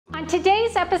On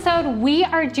today's episode, we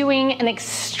are doing an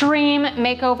extreme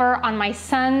makeover on my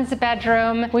son's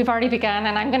bedroom. We've already begun,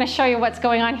 and I'm gonna show you what's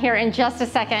going on here in just a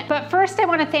second. But first, I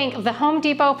wanna thank the Home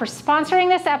Depot for sponsoring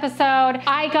this episode.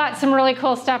 I got some really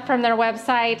cool stuff from their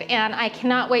website, and I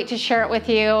cannot wait to share it with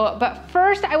you. But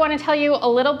first, I wanna tell you a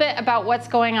little bit about what's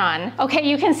going on. Okay,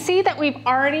 you can see that we've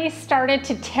already started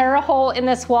to tear a hole in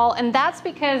this wall, and that's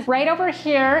because right over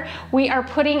here, we are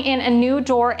putting in a new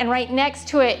door, and right next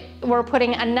to it, we're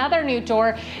putting another new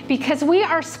door because we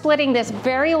are splitting this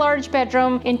very large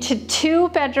bedroom into 2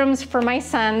 bedrooms for my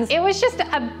sons. It was just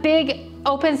a big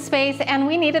open space and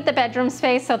we needed the bedroom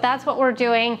space, so that's what we're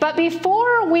doing. But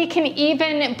before we can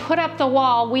even put up the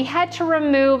wall, we had to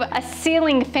remove a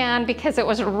ceiling fan because it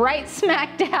was right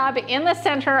smack dab in the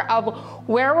center of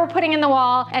where we're putting in the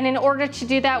wall. And in order to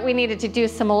do that, we needed to do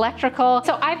some electrical.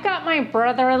 So I've got my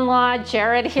brother-in-law,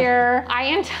 Jared, here. I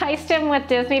enticed him with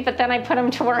Disney, but then I put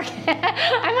him to work.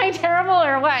 Am I terrible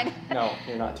or what? No,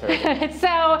 you're not terrible.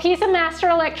 So he's a master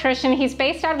electrician. He's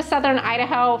based out of Southern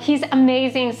Idaho. He's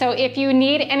amazing. So if you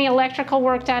need any electrical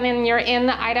work done and you're in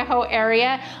the Idaho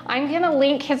area, I'm gonna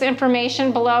link his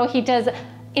information below. He does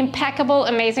impeccable,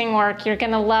 amazing work. You're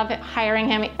gonna love hiring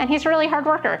him, and he's a really hard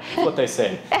worker. That's what they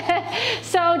say.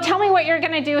 So tell me what you're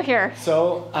gonna do here.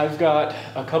 So I've got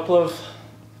a couple of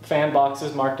fan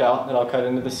boxes marked out that I'll cut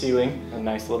into the ceiling, and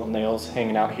nice little nails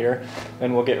hanging out here.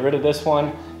 Then we'll get rid of this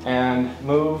one and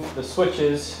move the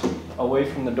switches away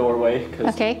from the doorway,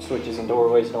 because switches and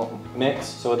doorways don't mix.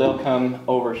 So they'll come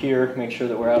over here, make sure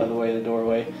that we're out of the way of the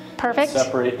doorway. Perfect.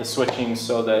 Separate the switching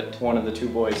so that one of the 2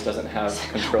 boys doesn't have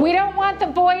control. We don't want the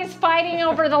boys fighting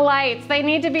over the lights. They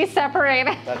need to be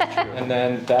separated. That's true. And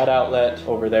then that outlet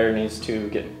over there needs to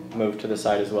get moved to the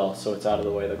side as well, so it's out of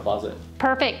the way of the closet.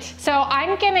 Perfect. So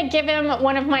I'm gonna give him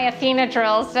one of my Athena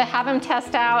drills to have him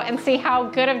test out and see how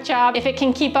good of a job, if it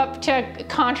can keep up to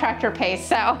contractor pace.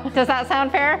 So does that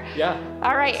sound fair? Yeah.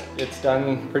 All right. It's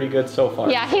done pretty good so far.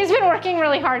 Yeah, he's been working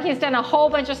really hard. He's done a whole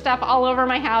bunch of stuff all over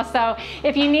my house. So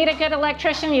if you need a good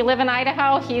electrician, you live in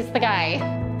Idaho, he's the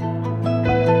guy.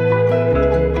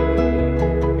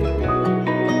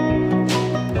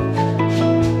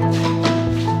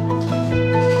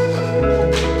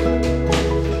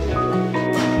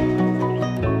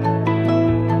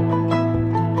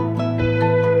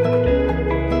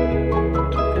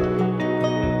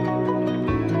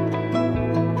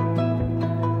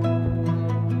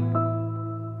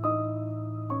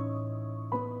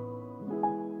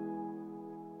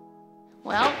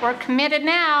 Well, we're committed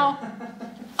now.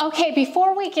 Okay,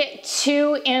 before we get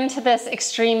too into this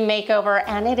extreme makeover,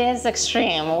 and it is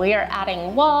extreme, we are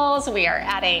adding walls, we are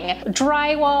adding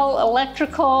drywall,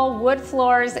 electrical, wood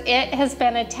floors. It has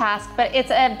been a task, but it's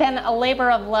been a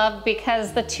labor of love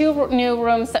because the 2 new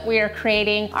rooms that we are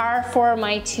creating are for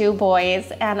my 2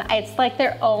 boys, and it's like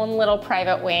their own little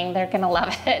private wing. They're gonna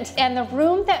love it. And the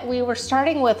room that we were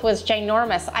starting with was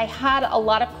ginormous. I had a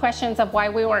lot of questions of why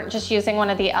we weren't just using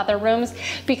one of the other rooms,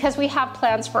 because we have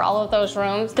plans for all of those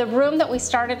rooms. The room that we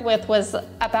started with was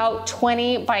about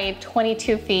 20 by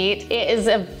 22 feet. It is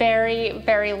a very,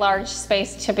 very large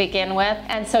space to begin with.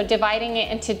 And so dividing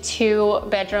it into 2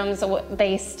 bedrooms,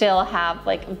 they still have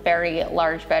like very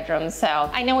large bedrooms. So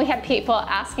I know we had people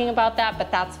asking about that,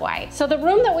 but that's why. So the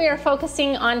room that we are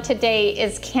focusing on today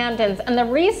is Camden's. And the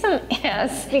reason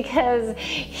is because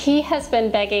he has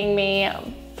been begging me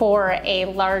for a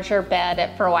larger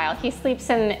bed for a while. He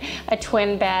sleeps in a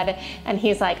twin bed and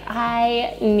he's like,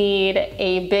 I need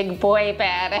a big boy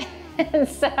bed. And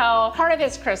so part of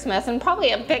his Christmas, and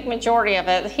probably a big majority of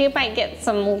it, he might get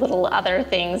some little other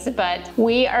things, but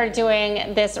we are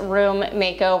doing this room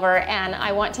makeover, and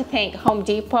I want to thank Home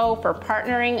Depot for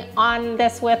partnering on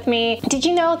this with me. Did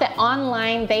you know that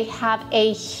online they have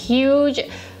a huge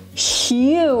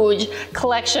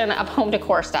collection of home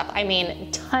decor stuff? I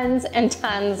mean, tons and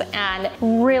tons, and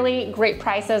really great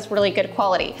prices, really good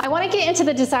quality. I want to get into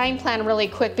the design plan really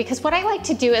quick because what I like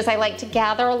to do is I like to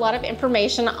gather a lot of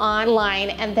information online,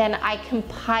 and then I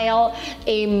compile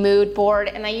a mood board,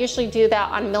 and I usually do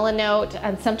that on Milanote,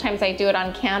 and sometimes I do it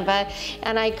on Canva,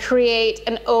 and I create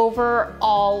an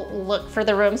overall look for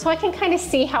the room so I can kind of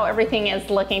see how everything is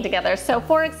looking together. So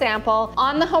for example,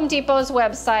 on the Home Depot's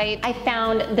website, I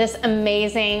found this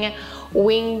amazing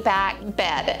wing back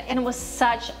bed, and it was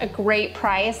such a great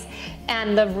price,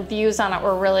 and the reviews on it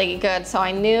were really good, so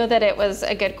I knew that it was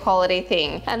a good quality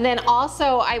thing. And then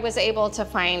also I was able to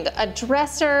find a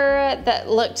dresser that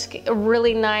looked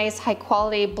really nice, high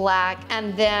quality black,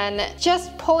 and then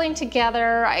just pulling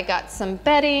together, I got some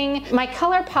bedding. My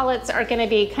color palettes are gonna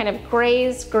be kind of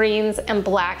grays, greens, and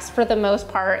blacks for the most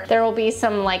part. There will be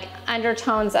some like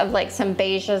undertones of like some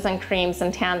beiges and creams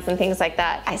and tans and things like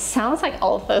that. It sounds like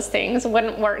all of those things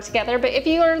wouldn't work together, but if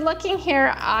you are looking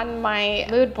here on my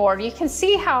mood board, you can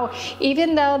see how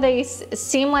even though they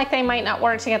seem like they might not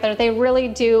work together, they really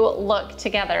do look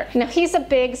together. Now he's a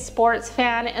big sports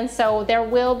fan, and so there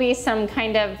will be some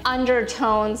kind of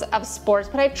undertones of sports,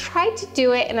 but I've tried to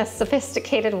do it in a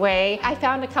sophisticated way. I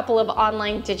found a couple of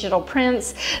online digital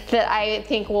prints that I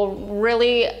think will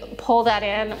really pull that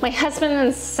in. My husband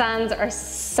and sons are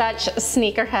such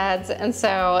sneakerheads, and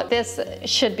so this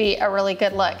should be a really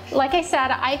good look. Like I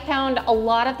said, I found a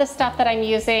lot of the stuff that I'm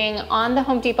using on the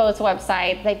Home Depot's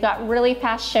website. They've got really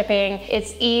fast shipping.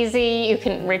 It's easy. You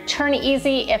can return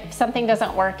easy if something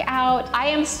doesn't work out. I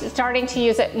am starting to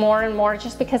use it more and more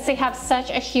just because they have such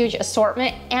a huge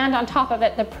assortment, and on top of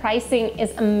it, the pricing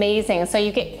is amazing. So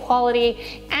you get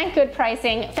quality and good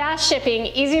pricing, fast shipping,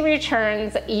 easy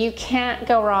returns. You can't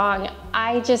go wrong.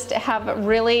 I just have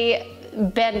really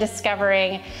been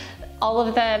discovering all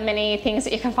of the many things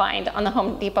that you can find on the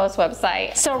Home Depot's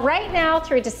website. So right now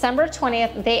through December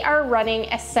 20th, they are running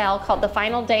a sale called the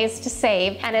Final Days to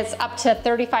Save, and it's up to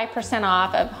 35%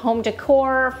 off of home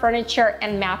decor, furniture,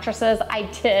 and mattresses. I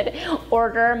did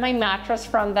order my mattress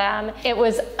from them. It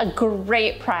was a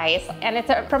great price, and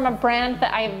it's from a brand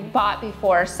that I've bought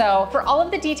before. So for all of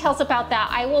the details about that,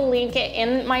 I will link it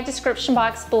in my description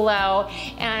box below,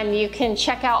 and you can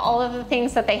check out all of the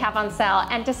things that they have on sale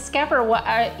and discover what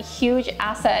a huge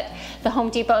asset the Home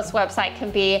Depot's website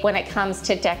can be when it comes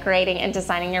to decorating and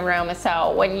designing your room.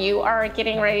 So when you are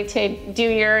getting ready to do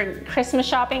your Christmas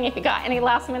shopping, if you got any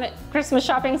last minute Christmas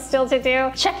shopping still to do,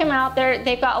 check them out.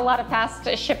 They've got a lot of fast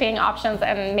shipping options,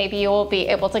 and maybe you will be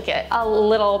able to get a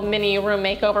little mini room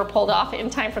makeover pulled off in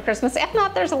time for Christmas. If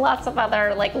not, there's lots of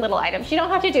other like little items. You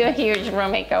don't have to do a huge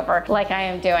room makeover like I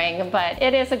am doing, but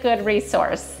it is a good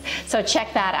resource. So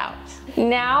check that out.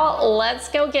 Now let's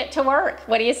go get to work.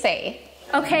 What do you say?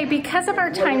 Okay, because of our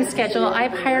time schedule,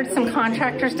 I've hired some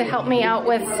contractors to help me out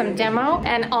with some demo,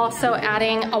 and also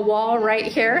adding a wall right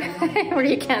here where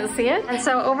you can't see it. And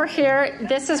so over here,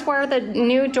 this is where the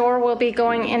new door will be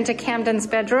going into Camden's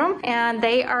bedroom, and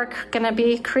they are gonna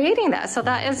be creating that. So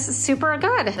that is super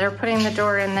good. They're putting the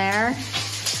door in there,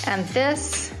 and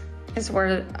this is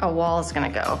where a wall is gonna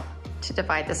go to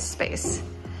divide this space.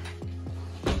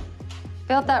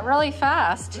 Built that really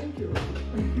fast. Thank you.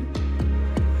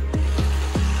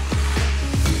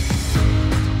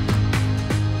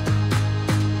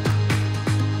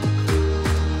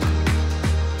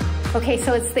 Okay,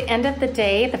 so it's the end of the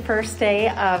day, the first day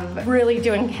of really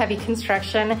doing heavy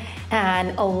construction,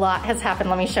 and a lot has happened.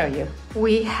 Let me show you.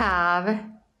 We have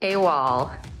a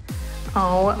wall.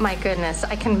 Oh my goodness,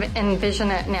 I can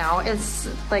envision it now. It's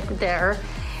like there.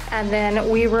 And then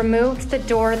we removed the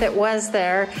door that was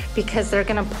there because they're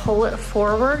gonna pull it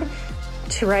forward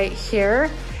to right here.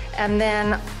 And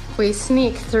then we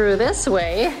sneak through this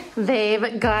way.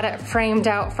 They've got it framed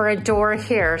out for a door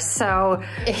here. So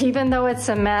even though it's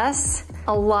a mess,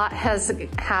 a lot has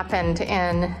happened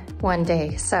in one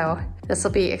day. So this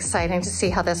will be exciting to see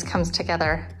how this comes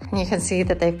together. And you can see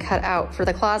that they've cut out for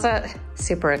the closet.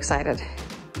 Super excited.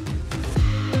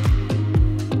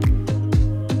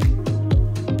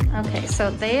 Okay, so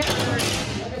they are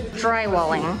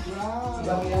drywalling.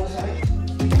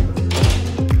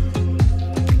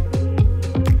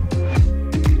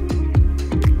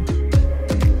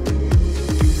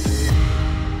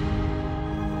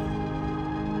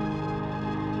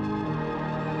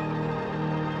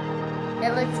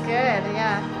 It looks good,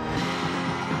 yeah.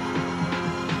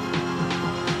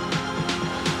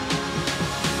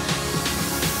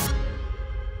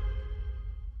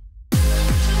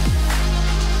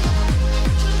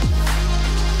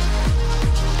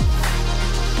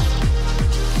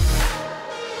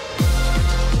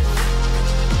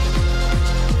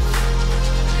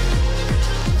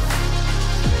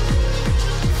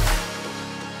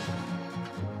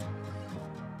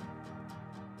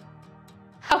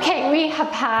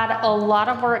 have had a lot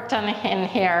of work done in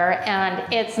here,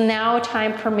 and it's now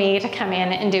time for me to come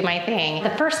in and do my thing. The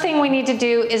first thing we need to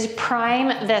do is prime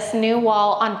this new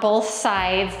wall on both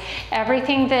sides.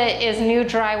 Everything that is new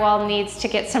drywall needs to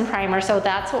get some primer, so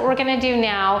that's what we're gonna do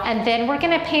now. And then we're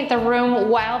gonna paint the room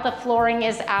while the flooring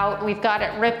is out. We've got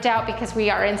it ripped out because we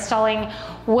are installing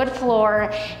wood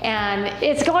floor, and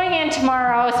it's going in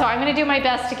tomorrow, so I'm gonna do my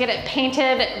best to get it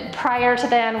painted prior to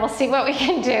then. We'll see what we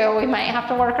can do. We might have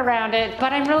to work around it,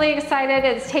 but I'm really excited.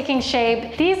 It's taking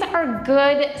shape. These are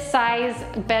good size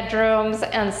bedrooms,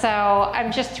 and so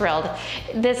I'm just thrilled.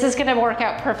 This is gonna work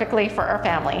out perfectly for our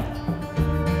family.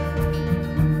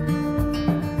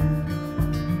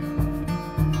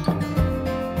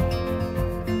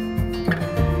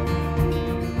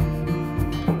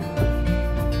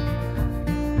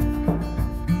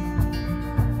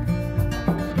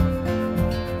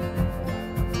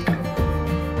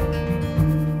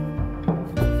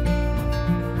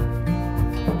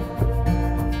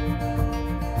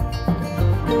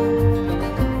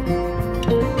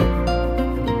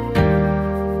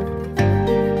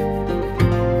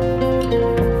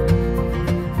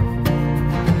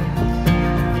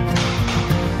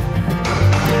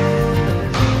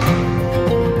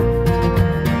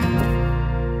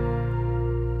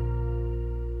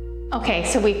 Okay,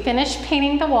 so we finished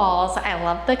painting the walls. I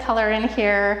love the color in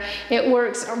here. It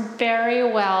works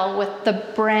very well with the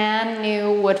brand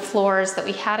new wood floors that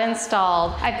we had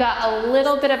installed. I've got a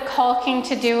little bit of caulking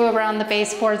to do around the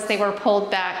baseboards. They were pulled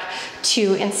back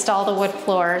to install the wood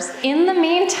floors. In the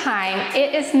meantime,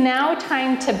 it is now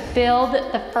time to build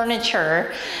the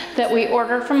furniture that we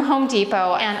ordered from Home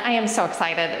Depot, and I am so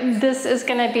excited. This is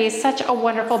gonna be such a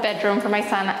wonderful bedroom for my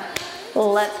son.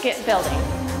 Let's get building.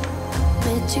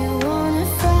 Met you on a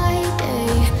Friday,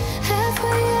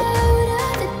 halfway out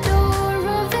at the door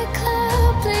of the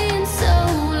club, playing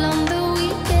soul on the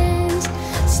weekends.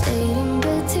 Stayed in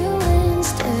bed till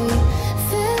Wednesday.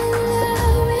 Fell in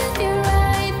love with you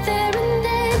right there and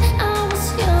then. I was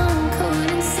young,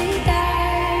 couldn't see that.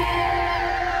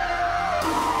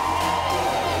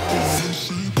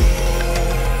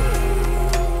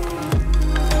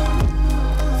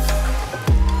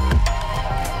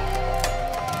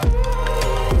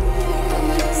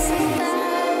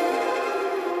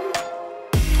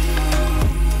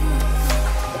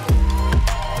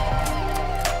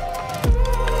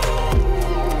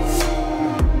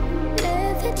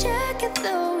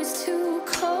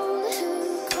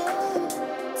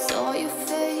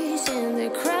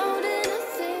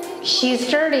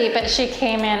 She's dirty, but she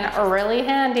came in really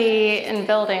handy in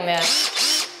building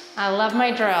this. I love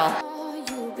my drill.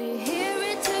 You'll be here,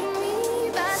 it took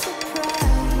me by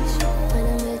surprise when I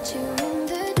met you in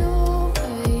the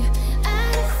doorway. I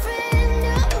had a friend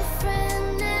of a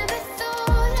friend, never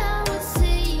thought I would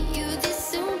see you this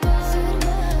soon,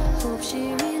 but hope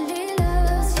she really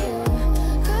loves you,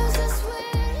 'cause I swear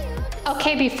you did.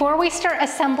 Okay, before we start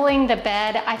assembling the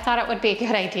bed, I thought it would be a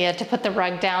good idea to put the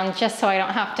rug down just so I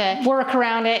don't have to work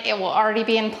around it. It will already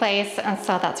be in place, and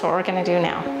so that's what we're gonna do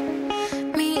now.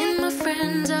 Me and my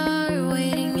friends are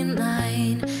waiting in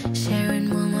line, sharing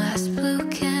one last blue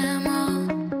camel.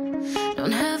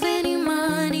 Don't have any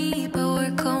money, but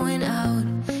we're going out.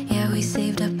 Yeah, we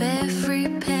saved up every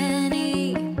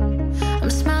penny. I'm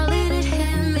smiling at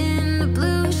him in the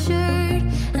blue shirt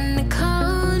and the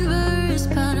Converse,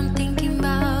 but I'm thinking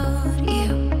about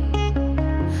you.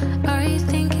 Are you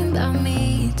thinking about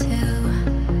me too?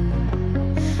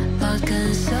 Vodka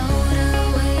and soda,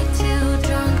 way too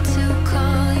drunk to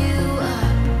call you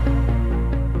up.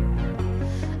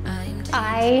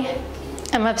 I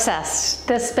am obsessed.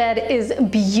 This bed is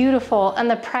beautiful and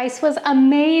the price was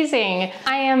amazing.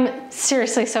 I am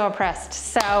seriously so impressed.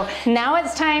 So now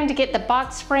it's time to get the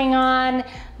box spring on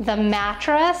the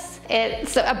mattress.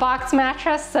 It's a box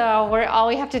mattress, so all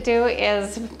we have to do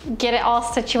is get it all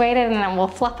situated and then we'll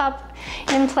fluff up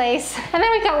in place. And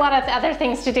then we've got a lot of other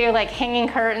things to do, like hanging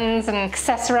curtains and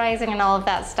accessorizing and all of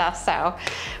that stuff. So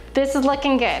this is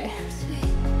looking good.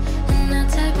 And I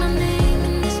type my name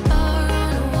in this bar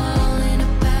on a wall in a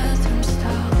bathroom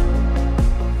stall.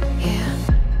 Yeah,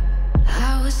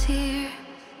 I was here.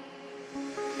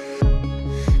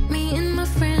 Me and my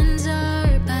friends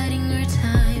are biding our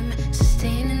time,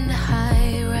 sustaining the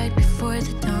high right before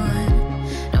the dawn.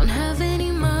 Don't have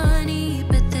any money,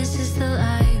 but this is the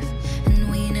life,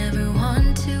 and we never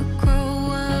want to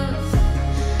grow up.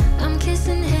 I'm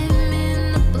kissing him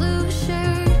in the blue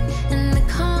shirt and the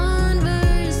Converse.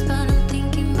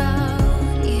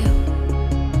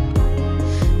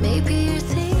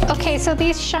 so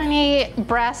these shiny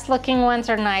brass looking ones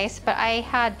are nice, but I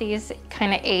had these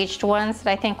kind of aged ones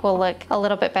that I think will look a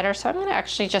little bit better. So I'm gonna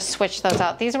actually just switch those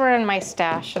out. These were in my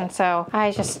stash, and so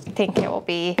I just think it will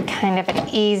be kind of an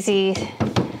easy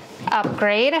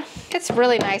upgrade. It's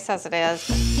really nice as it is.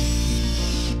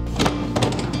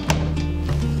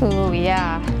 Ooh,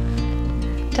 yeah.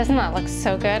 Doesn't that look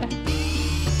so good?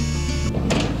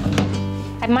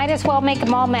 I might as well make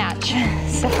them all match,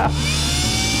 so.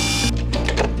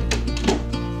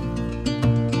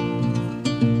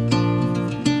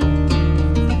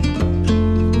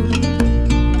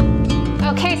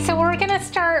 Okay, so we're gonna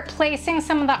start placing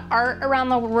some of the art around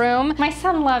the room. My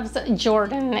son loves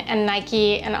Jordan and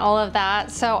Nike and all of that,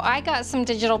 so I got some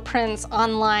digital prints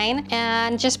online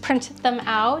and just printed them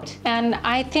out, and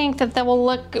I think that they will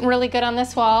look really good on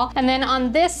this wall. And then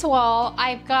on this wall,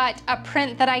 I've got a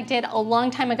print that I did a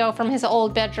long time ago from his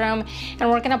old bedroom, and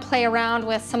we're gonna play around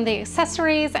with some of the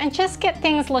accessories and just get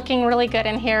things looking really good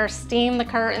in here, steam the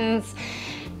curtains,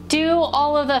 do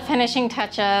all of the finishing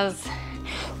touches.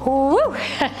 Woo!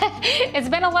 It's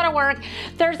been a lot of work.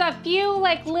 There's a few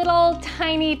like little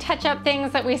tiny touch-up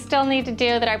things that we still need to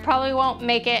do that I probably won't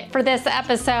make it for this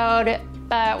episode,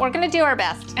 but we're gonna do our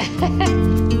best.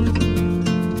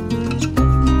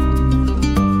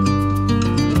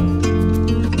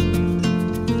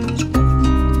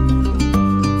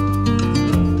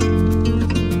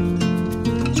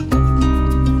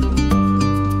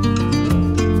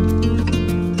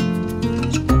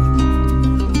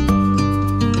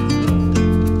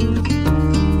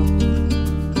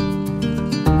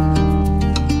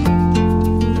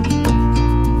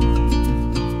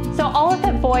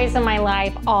 In my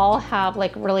life all have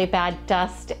like really bad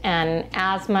dust and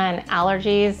asthma and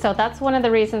allergies, so that's one of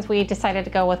the reasons we decided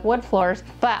to go with wood floors.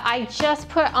 But I just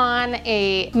put on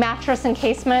a mattress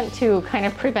encasement to kind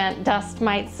of prevent dust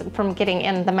mites from getting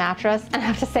in the mattress, and I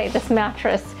have to say this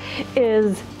mattress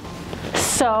is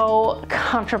so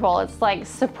comfortable. It's like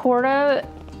supportive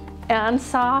and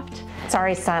soft.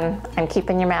 Sorry son, I'm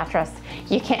keeping your mattress.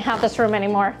 You can't have this room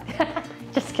anymore.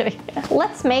 Just kidding.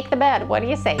 Let's make the bed, what do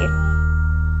you say?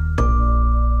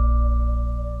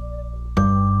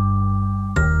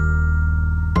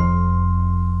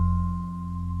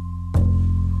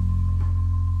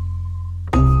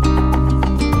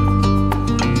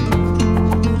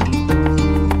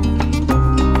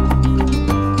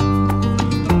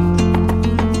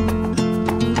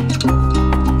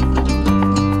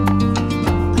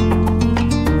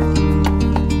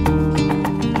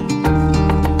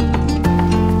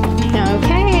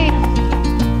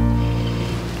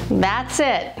 That's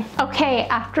it. Okay,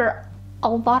 after a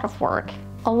lot of work,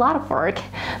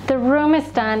 the room is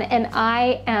done and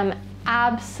I am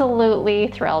absolutely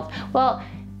thrilled. Well,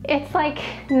 it's like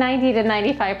 90 to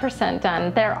 95%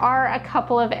 done. There are a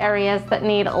couple of areas that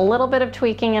need a little bit of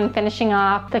tweaking and finishing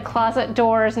off. The closet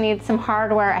doors need some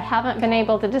hardware. I haven't been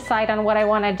able to decide on what I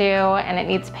want to do, and it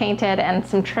needs painted and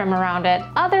some trim around it.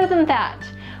 Other than that,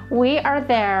 we are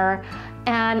there.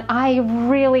 And I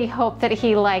really hope that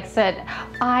he likes it.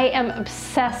 I am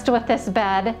obsessed with this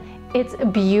bed. It's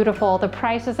beautiful. The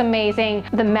price is amazing.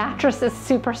 The mattress is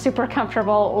super, super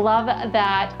comfortable. Love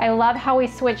that. I love how we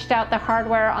switched out the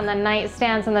hardware on the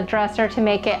nightstands and the dresser to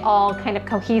make it all kind of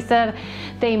cohesive.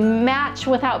 They match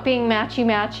without being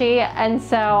matchy-matchy. And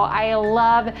so I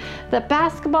love the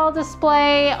basketball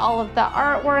display, all of the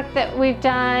artwork that we've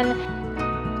done.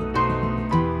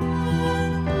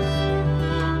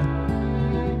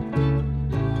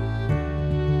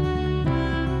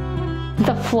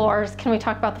 The floors, can we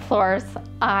talk about the floors?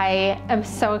 I am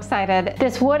so excited.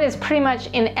 This wood is pretty much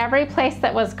in every place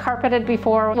that was carpeted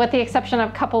before, with the exception of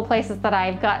a couple places that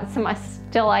I've got some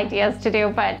still ideas to do,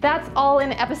 but that's all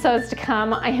in episodes to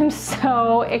come. I am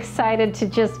so excited to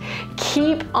just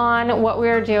keep on what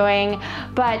we're doing,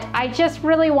 but I just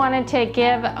really wanted to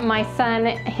give my son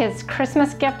his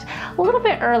Christmas gift a little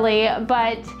bit early,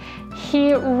 but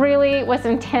he really was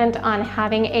intent on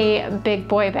having a big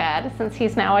boy bed since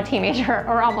he's now a teenager,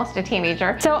 or almost a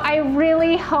teenager. So I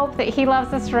really hope that he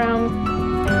loves this room.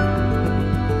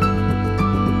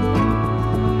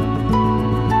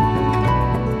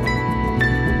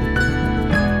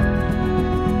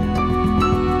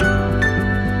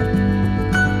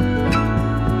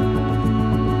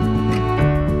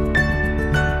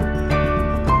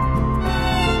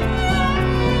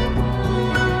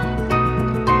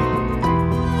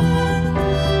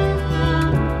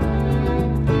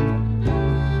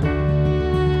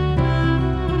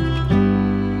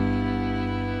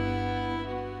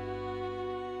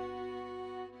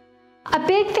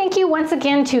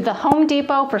 again to the Home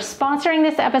Depot for sponsoring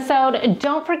this episode.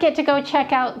 Don't forget to go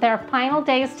check out their Final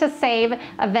Days to Save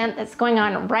event that's going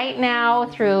on right now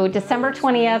through December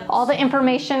 20th. All the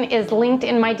information is linked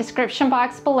in my description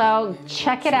box below.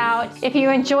 Check it out. If you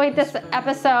enjoyed this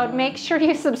episode, make sure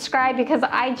you subscribe because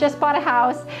I just bought a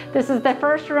house. This is the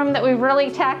first room that we really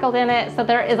tackled in it, so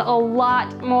there is a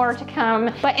lot more to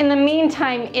come. But in the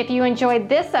meantime, if you enjoyed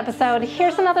this episode,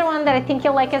 here's another one that I think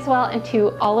you'll like as well. And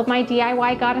to all of my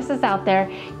DIY goddesses out there,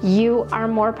 you are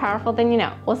more powerful than you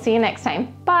know. We'll see you next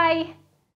time. Bye.